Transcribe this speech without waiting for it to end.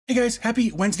Hey guys,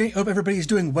 happy Wednesday. Hope everybody's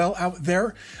doing well out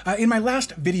there. In my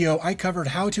last video, I covered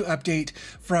how to update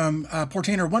from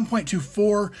Portainer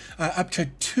 1.24 up to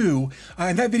 2.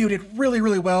 And that video did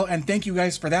really well, and thank you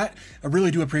guys for that. I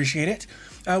really do appreciate it.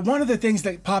 One of the things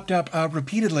that popped up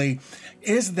repeatedly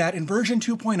is that in version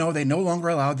 2.0, they no longer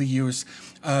allow the use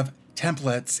of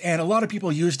templates, and a lot of people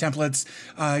use templates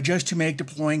just to make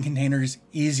deploying containers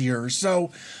easier. So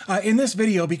in this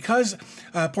video, because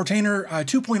Portainer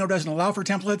 2.0 doesn't allow for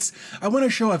templates, I want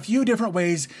to show a few different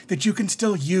ways that you can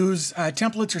still use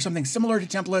templates or something similar to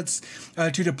templates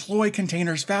to deploy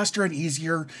containers faster and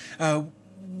easier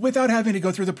without having to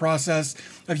go through the process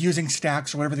of using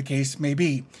stacks or whatever the case may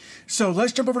be. So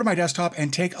let's jump over to my desktop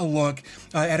and take a look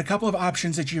at a couple of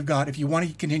options that you've got if you want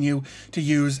to continue to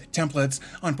use templates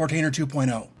on Portainer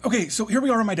 2.0. Okay, so here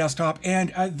we are on my desktop,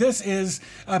 and this is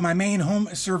my main home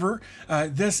server.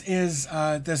 This is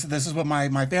what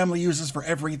my family uses for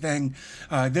everything.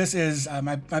 This is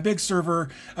my big server.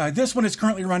 This one is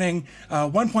currently running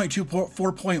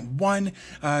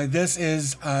 1.24.1. This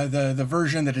is the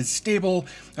version that is stable.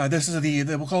 This is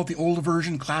we'll call it the old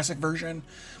version, classic version.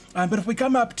 But if we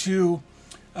come up to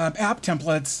app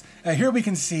templates, here we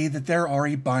can see that there are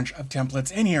a bunch of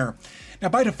templates in here. Now,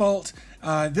 by default,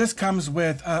 this comes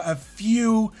with a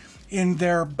few in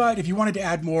there, but if you wanted to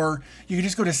add more, you can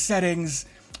just go to settings,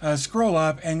 scroll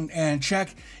up and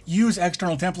check use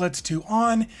external templates to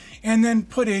on, and then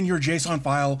put in your JSON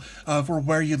file for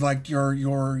where you'd like your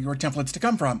templates to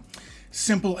come from.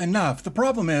 Simple enough. The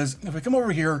problem is, if we come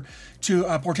over here to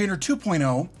Portainer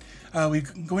 2.0, we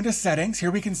go into settings. Here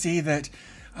we can see that,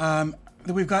 that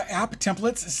we've got app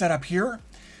templates set up here,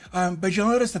 but you'll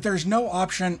notice that there's no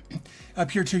option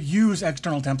up here to use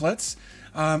external templates.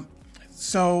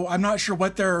 So I'm not sure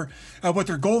what their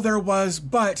goal there was,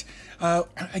 but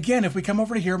again, if we come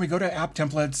over to here and we go to app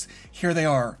templates, here they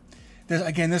are.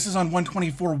 This is on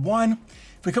 1.24.1.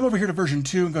 If we come over here to version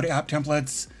 2 and go to app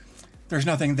templates, there's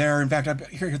nothing there. In fact, up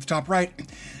here at the top right,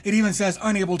 it even says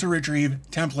unable to retrieve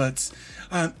templates.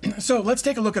 So let's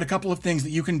take a look at a couple of things that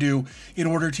you can do in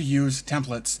order to use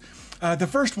templates. The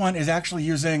first one is actually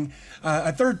using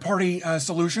a third-party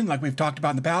solution like we've talked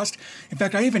about in the past. In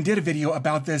fact, I even did a video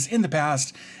about this in the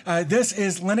past. This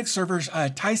is Linux servers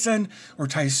Taisun or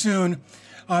Taisun.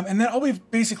 And then all we've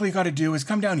basically got to do is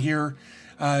come down here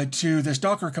to this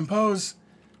Docker Compose,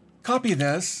 copy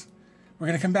this. We're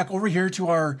going to come back over here to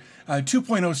our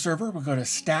 2.0 server. We'll go to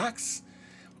stacks,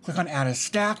 click on add a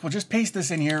stack. We'll just paste this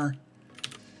in here.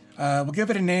 We'll give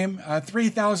it a name,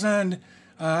 3000.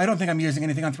 I don't think I'm using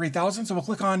anything on 3000, so we'll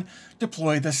click on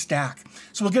deploy the stack.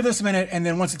 So we'll give this a minute, and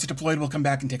then once it's deployed, we'll come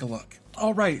back and take a look.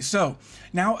 All right, so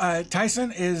now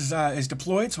Taisun is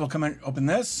deployed, so we'll come and open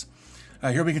this.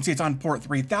 Here we can see it's on port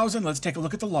 3000. Let's take a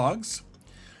look at the logs.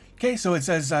 Okay, so it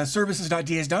says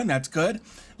services.d is done. That's good.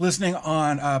 Listening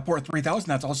on port 3000.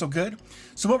 That's also good.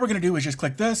 So what we're going to do is just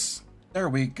click this. There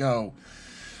we go.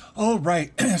 All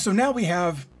right. So now we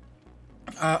have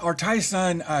our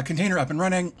Taisun container up and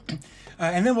running.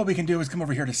 And then what we can do is come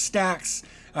over here to stacks.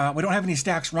 We don't have any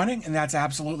stacks running, and that's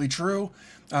absolutely true.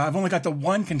 I've only got the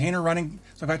one container running.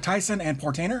 So I've got Taisun and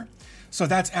Portainer. So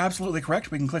that's absolutely correct.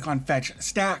 We can click on fetch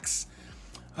stacks.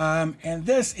 And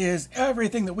this is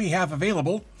everything that we have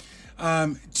available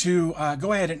to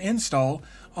go ahead and install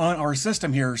on our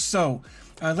system here. So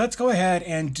let's go ahead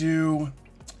and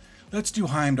let's do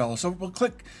Heimdall. So we'll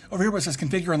click over here where it says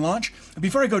configure and launch.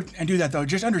 Before I go and do that though,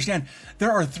 just understand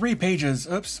there are 3 pages.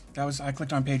 Oops, I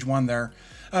clicked on page 1 there.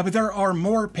 But there are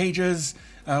more pages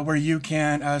where you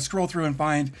can scroll through and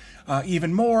find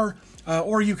even more,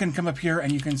 or you can come up here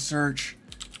and you can search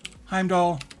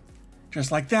Heimdall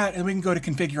just like that, and we can go to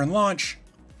configure and launch.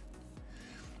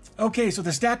 Okay, so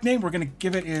the stack name we're going to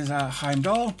give it is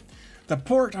Heimdall. The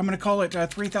port, I'm going to call it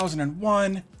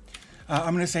 3001.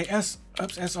 I'm going to say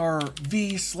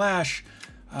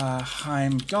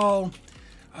srv/Heimdall.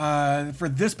 For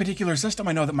this particular system,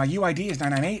 I know that my UID is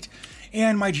 998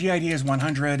 and my GID is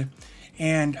 100.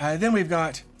 And then we've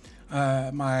got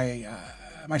my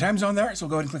time zone there. So we'll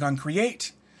go ahead and click on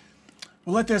create.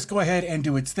 We'll let this go ahead and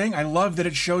do its thing. I love that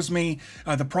it shows me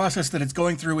the process that it's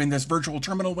going through in this virtual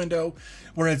terminal window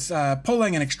where it's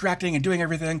pulling and extracting and doing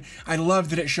everything. I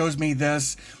love that it shows me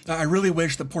this. I really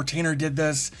wish that Portainer did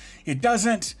this. It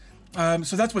doesn't.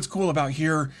 So that's what's cool about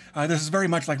here. This is very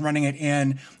much like running it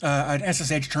in an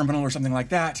SSH terminal or something like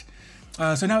that.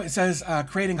 So now it says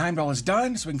creating Heimdall is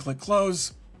done. So we can click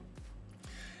close.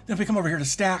 Then if we come over here to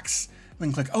stacks, we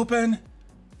can click open.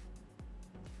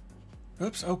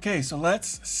 Oops, okay, so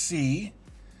let's see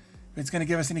if it's going to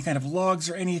give us any kind of logs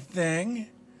or anything.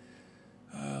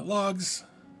 Logs.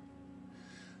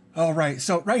 All right,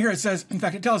 so right here it says, in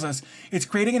fact, it tells us it's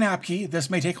creating an app key. This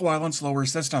may take a while on slower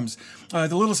systems.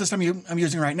 The little system I'm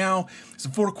using right now is a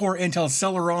 4-core Intel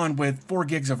Celeron with 4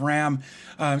 gigs of RAM.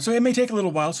 So it may take a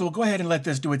little while, so we'll go ahead and let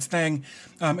this do its thing.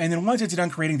 And then once it's done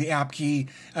creating the app key,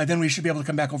 then we should be able to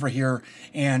come back over here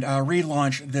and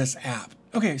relaunch this app.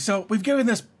 Okay, so we've given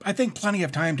this, I think, plenty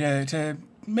of time to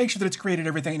make sure that it's created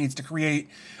everything it needs to create.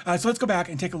 So let's go back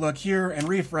and take a look here and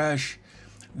refresh.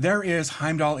 There is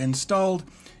Heimdall installed.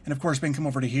 And of course, we can come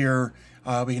over to here.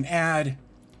 We can add,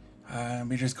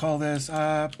 we just call this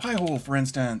Pi-hole, for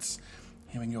instance.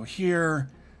 And we can go here.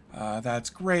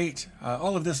 That's great.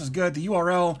 All of this is good. The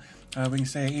URL, we can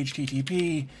say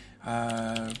HTTP,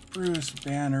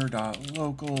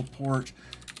 brucebanner.local port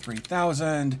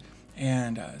 3000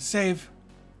 and save.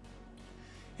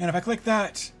 And if I click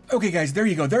that, okay guys, there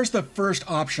you go. There's the first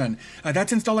option.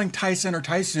 That's installing Taisun or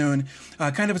Taisun,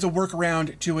 kind of as a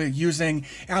workaround to using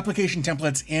application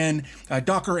templates in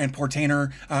Docker and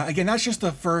Portainer. Again, that's just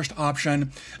the first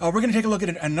option. We're going to take a look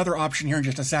at another option here in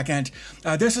just a second.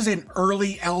 This is an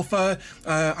early alpha.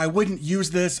 I wouldn't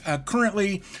use this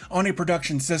currently on a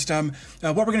production system.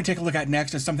 What we're going to take a look at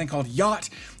next is something called Yacht.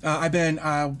 I've been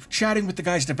chatting with the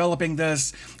guys developing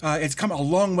this. It's come a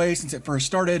long way since it first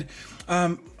started.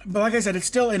 But like I said, it's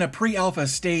still in a pre-alpha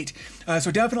state,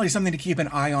 so definitely something to keep an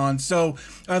eye on. So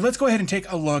let's go ahead and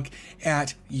take a look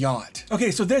at Yacht. Okay,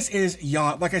 so this is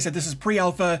Yacht. Like I said, this is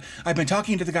pre-alpha. I've been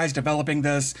talking to the guys developing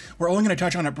this. We're only going to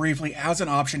touch on it briefly as an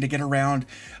option to get around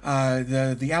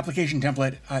the application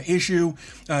template issue,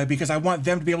 because I want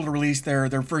them to be able to release their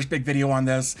first big video on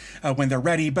this when they're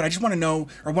ready. But I just want to know,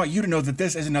 or want you to know, that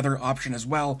this is another option as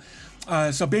well.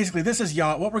 So basically, this is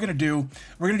Yacht. What we're going to do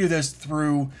this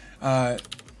through an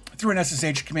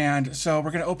SSH command. So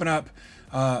we're going to open up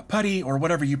PuTTY or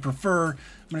whatever you prefer. I'm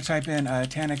going to type in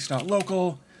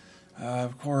tanix.local.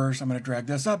 Of course, I'm going to drag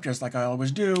this up just like I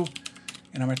always do.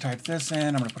 And I'm going to type this in.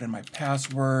 I'm going to put in my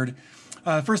password.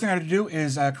 First thing I have to do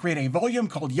is create a volume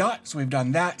called Yacht. So we've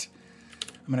done that.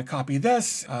 I'm going to copy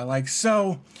this like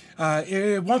so.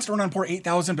 It wants to run on port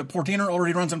 8000, but Portainer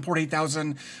already runs on port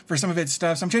 8000 for some of its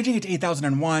stuff. So I'm changing it to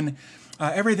 8001.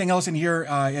 Everything else in here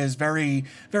is very,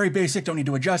 very basic. Don't need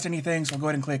to adjust anything. So I'll go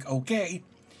ahead and click OK.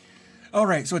 All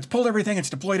right, so it's pulled everything.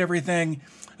 It's deployed everything.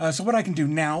 So what I can do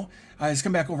now is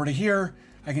come back over to here.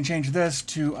 I can change this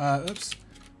to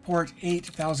port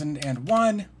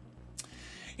 8001.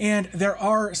 And there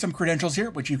are some credentials here,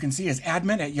 which you can see is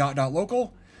admin at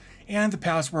yacht.local. And the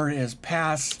password is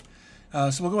pass.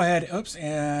 So we'll go ahead,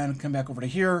 and come back over to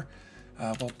here.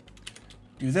 We'll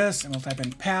do this, and we'll type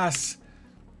in pass.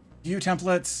 View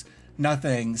templates,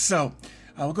 nothing. So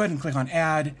we'll go ahead and click on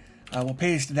add. We'll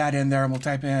paste that in there, and we'll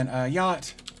type in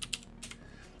Yacht.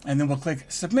 And then we'll click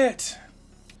submit.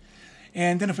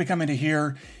 And then if we come into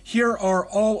here, here are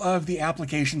all of the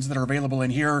applications that are available in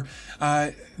here.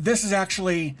 This is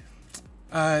actually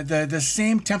the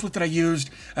same template that I used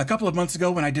a couple of months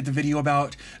ago when I did the video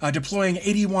about deploying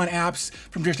 81 apps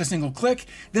from just a single click.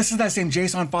 This is that same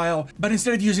JSON file, but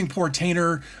instead of using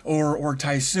Portainer or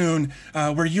Taisun,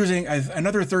 we're using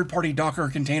another third-party Docker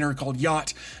container called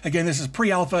Yacht. Again, this is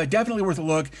pre-alpha, definitely worth a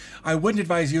look. I wouldn't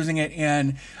advise using it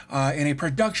in a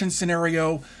production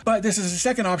scenario, but this is a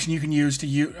second option you can use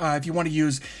if you want to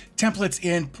use templates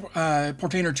in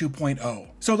Portainer 2.0.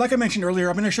 So like I mentioned earlier,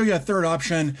 I'm going to show you a third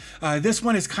option. This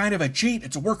one is kind of a cheat.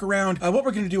 It's a workaround. What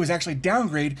we're going to do is actually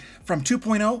downgrade from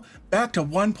 2.0 back to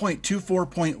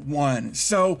 1.24.1.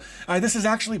 So this is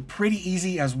actually pretty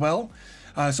easy as well.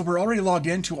 So we're already logged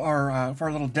into our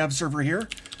little dev server here.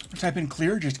 I'll type in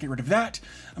clear just to get rid of that.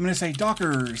 I'm going to say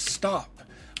docker stop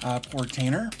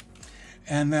Portainer.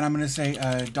 And then I'm going to say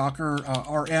docker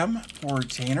rm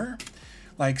Portainer.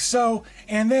 Like so,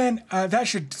 and then that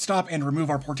should stop and remove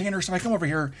our Portainer. So if I come over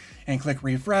here and click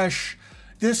refresh,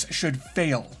 this should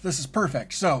fail. This is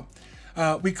perfect. So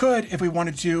we could, if we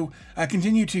wanted to,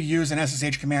 continue to use an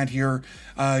SSH command here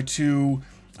to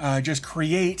just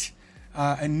create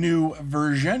a new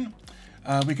version.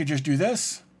 We could just do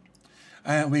this.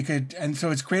 And so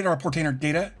it's created our Portainer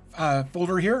data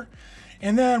folder here.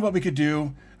 And then what we could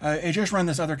do is just run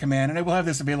this other command, and I will have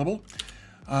this available.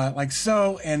 Like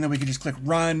so, and then we can just click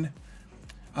run.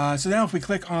 So now if we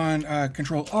click on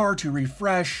Control R to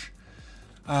refresh,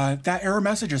 that error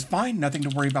message is fine, nothing to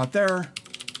worry about there.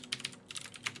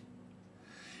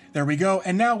 There we go,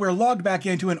 and now we're logged back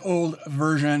into an old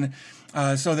version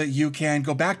so that you can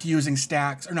go back to using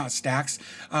stacks, or not stacks,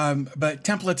 but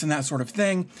templates and that sort of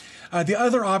thing. The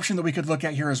other option that we could look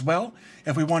at here as well,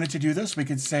 if we wanted to do this, we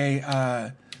could say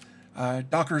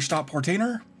docker stop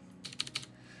Portainer.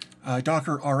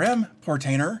 Docker rm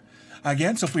Portainer.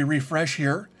 Again, so if we refresh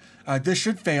here, this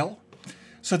should fail.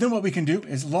 So then what we can do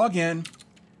is log in.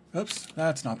 Oops,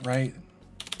 that's not right.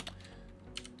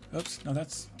 Oops, no,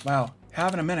 that's, wow,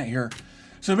 having a minute here.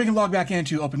 So we can log back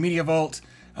into OpenMediaVault,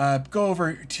 go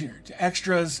over to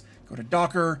extras, go to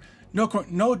Docker, no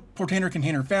Portainer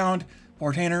container found,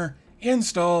 Portainer,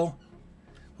 install.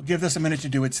 We'll give this a minute to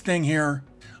do its thing here.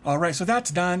 All right, so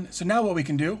that's done. So now what we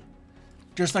can do,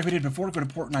 just like we did before, go to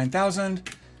port 9000,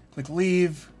 click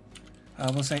leave.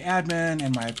 We'll say admin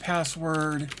and my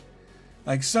password,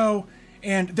 like so.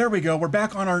 And there we go. We're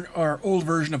back on our old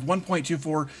version of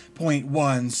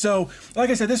 1.24.1. So,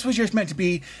 like I said, this was just meant to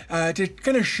be to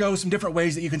kind of show some different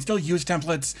ways that you can still use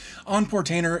templates on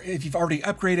Portainer if you've already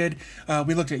upgraded.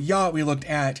 We looked at Yacht, we looked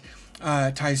at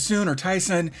Taisun,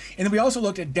 and then we also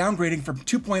looked at downgrading from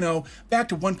 2.0 back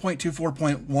to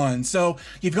 1.24.1. So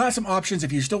you've got some options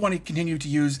if you still want to continue to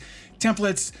use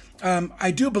templates. I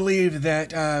do believe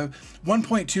that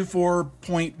 1.24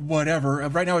 point whatever,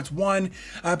 right now it's 1,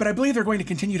 but I believe they're going to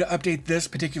continue to update this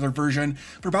particular version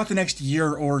for about the next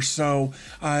year or so.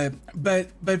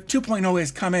 But 2.0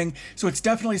 is coming, so it's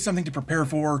definitely something to prepare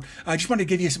for. I just wanted to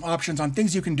give you some options on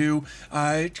things you can do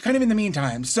kind of in the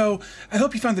meantime. So I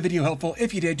hope you found the video helpful.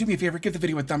 If you did, do me a favor, give the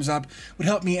video a thumbs up. It would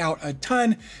help me out a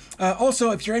ton. Also,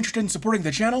 if you're interested in supporting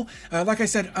the channel, like I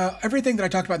said, everything that I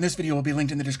talked about in this video will be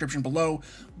linked in the description below,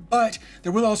 but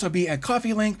there will also be a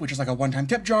coffee link, which is like a one-time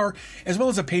tip jar, as well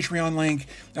as a Patreon link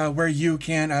where you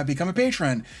can become a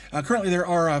patron. Currently, there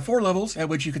are 4 levels at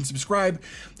which you can subscribe.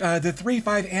 The $3,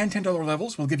 $5, and $10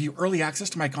 levels will give you early access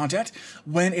to my content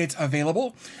when it's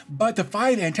available, but the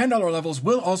 $5 and $10 levels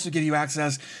will also give you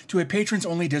access to a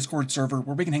patrons-only Discord server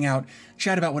where we can hang out,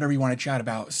 chat about whatever you want to chat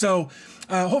about. So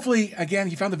hopefully, again,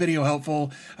 you found the video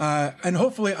helpful, and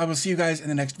hopefully I will see you guys in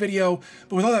the next video.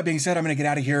 But with all that being said, I'm going to get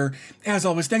out of here. As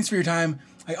always, thanks for your time.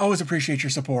 I always appreciate your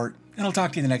support, and I'll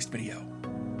talk to you in the next video.